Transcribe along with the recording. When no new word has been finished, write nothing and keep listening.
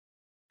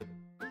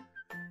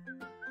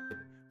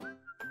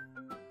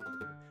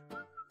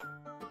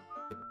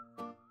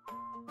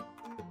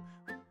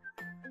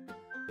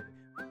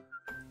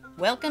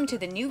Welcome to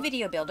the new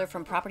video builder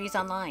from Properties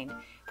Online.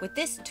 With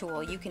this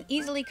tool, you can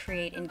easily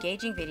create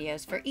engaging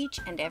videos for each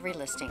and every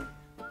listing.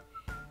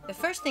 The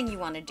first thing you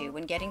want to do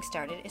when getting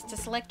started is to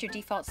select your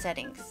default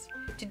settings.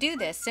 To do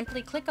this,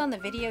 simply click on the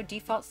Video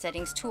Default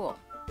Settings tool.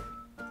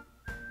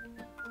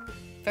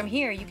 From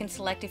here, you can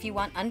select if you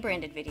want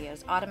unbranded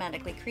videos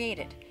automatically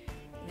created.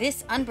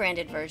 This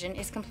unbranded version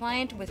is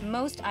compliant with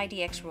most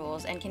IDX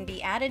rules and can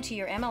be added to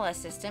your MLS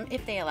system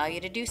if they allow you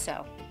to do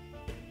so.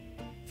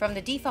 From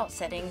the default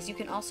settings, you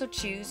can also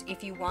choose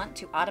if you want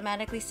to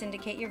automatically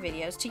syndicate your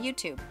videos to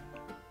YouTube.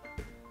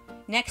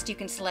 Next, you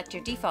can select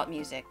your default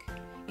music.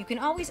 You can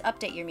always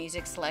update your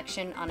music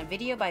selection on a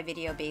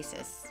video-by-video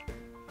basis.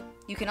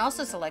 You can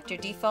also select your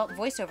default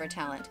voiceover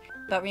talent,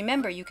 but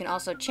remember you can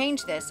also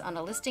change this on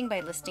a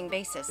listing-by-listing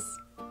basis.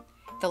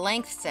 The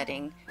length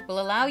setting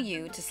will allow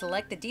you to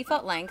select the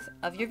default length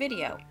of your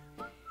video.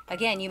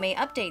 Again, you may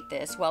update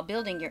this while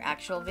building your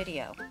actual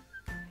video.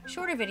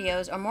 Shorter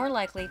videos are more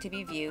likely to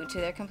be viewed to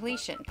their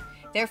completion.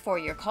 Therefore,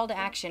 your call to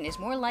action is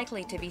more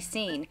likely to be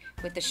seen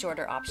with the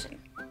shorter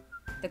option.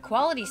 The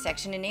quality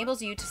section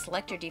enables you to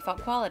select your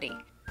default quality.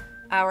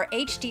 Our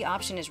HD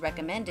option is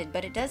recommended,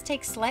 but it does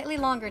take slightly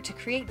longer to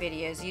create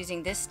videos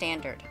using this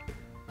standard.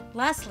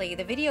 Lastly,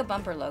 the video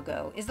bumper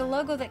logo is the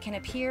logo that can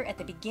appear at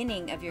the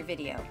beginning of your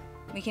video.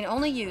 We can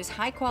only use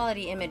high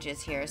quality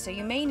images here, so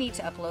you may need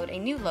to upload a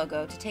new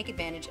logo to take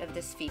advantage of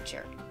this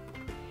feature.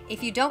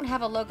 If you don't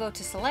have a logo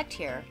to select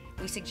here,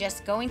 we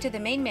suggest going to the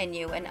main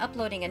menu and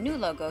uploading a new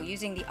logo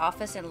using the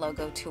Office and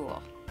Logo tool.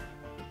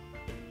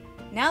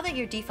 Now that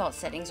your default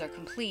settings are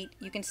complete,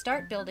 you can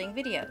start building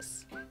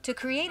videos. To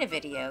create a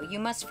video, you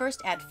must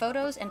first add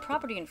photos and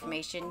property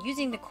information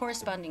using the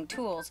corresponding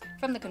tools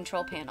from the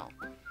control panel.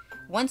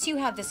 Once you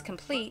have this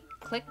complete,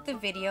 click the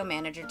Video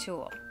Manager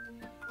tool.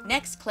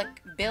 Next,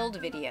 click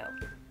Build Video.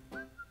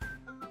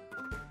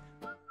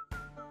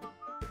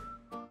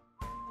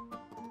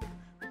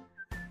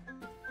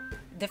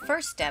 The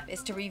first step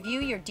is to review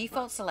your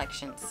default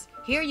selections.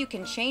 Here you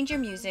can change your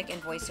music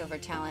and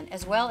voiceover talent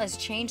as well as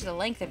change the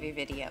length of your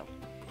video.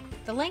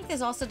 The length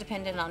is also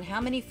dependent on how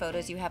many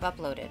photos you have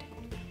uploaded.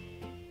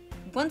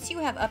 Once you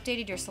have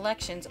updated your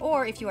selections,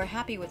 or if you are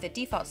happy with the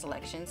default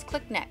selections,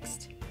 click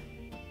Next.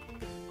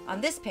 On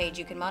this page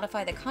you can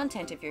modify the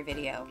content of your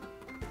video.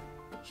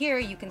 Here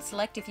you can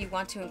select if you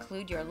want to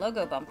include your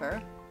logo bumper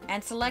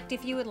and select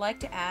if you would like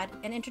to add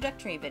an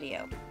introductory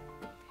video.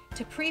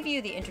 To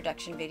preview the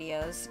introduction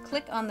videos,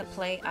 click on the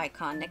play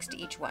icon next to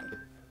each one.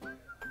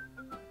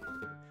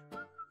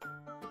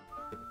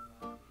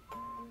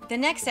 The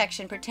next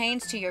section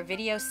pertains to your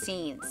video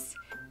scenes.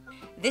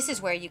 This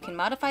is where you can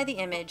modify the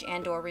image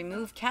and/or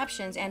remove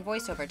captions and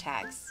voiceover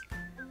tags.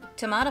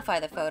 To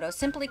modify the photo,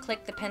 simply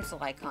click the pencil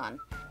icon.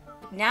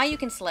 Now you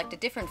can select a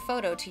different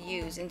photo to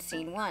use in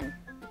scene 1.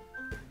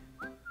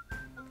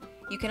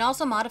 You can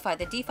also modify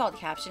the default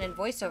caption and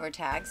voiceover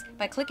tags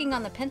by clicking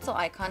on the pencil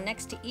icon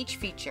next to each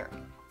feature.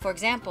 For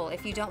example,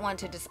 if you don't want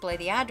to display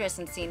the address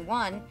in scene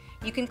 1,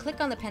 you can click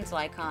on the pencil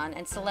icon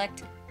and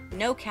select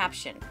No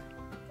Caption.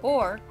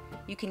 Or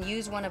you can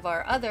use one of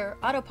our other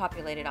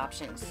auto-populated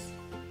options.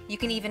 You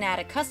can even add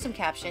a custom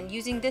caption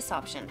using this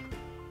option.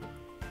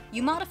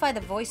 You modify the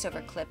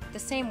voiceover clip the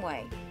same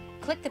way.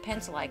 Click the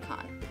pencil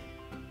icon.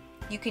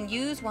 You can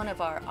use one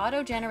of our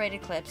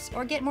auto-generated clips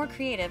or get more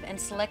creative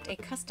and select a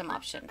custom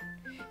option.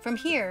 From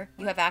here,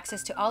 you have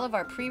access to all of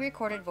our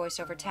pre-recorded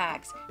voiceover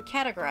tags,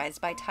 categorized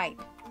by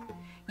type.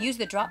 Use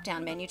the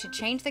drop-down menu to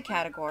change the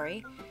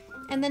category,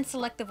 and then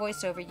select the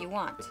voiceover you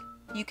want.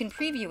 You can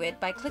preview it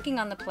by clicking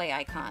on the play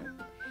icon.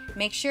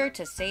 Make sure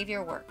to save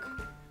your work.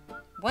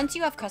 Once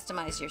you have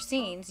customized your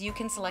scenes, you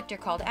can select your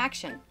call to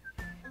action.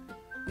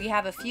 We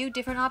have a few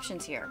different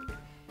options here.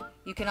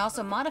 You can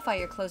also modify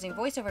your closing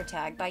voiceover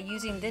tag by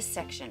using this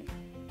section.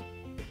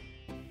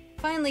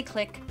 Finally,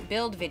 click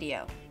Build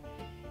Video.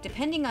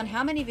 Depending on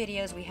how many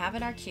videos we have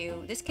in our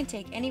queue, this can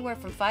take anywhere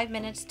from 5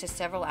 minutes to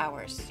several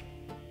hours.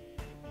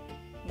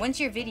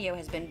 Once your video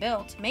has been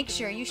built, make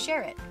sure you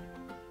share it.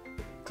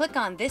 Click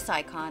on this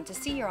icon to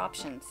see your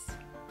options.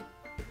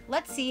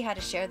 Let's see how to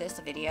share this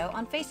video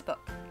on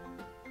Facebook.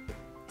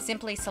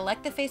 Simply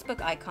select the Facebook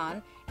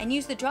icon and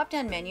use the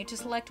drop-down menu to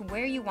select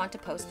where you want to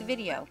post the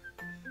video.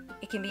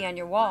 It can be on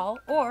your wall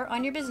or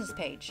on your business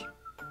page.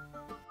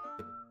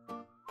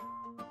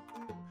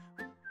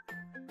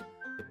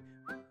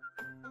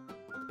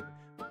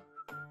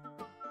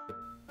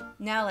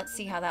 Now let's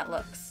see how that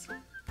looks.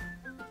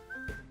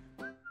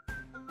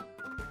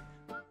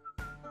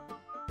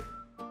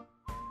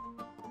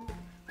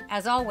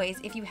 As always,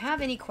 if you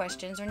have any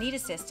questions or need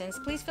assistance,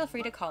 please feel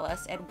free to call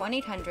us at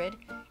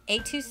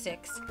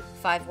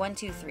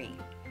 1-800-826-5123.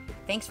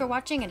 Thanks for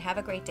watching and have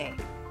a great day.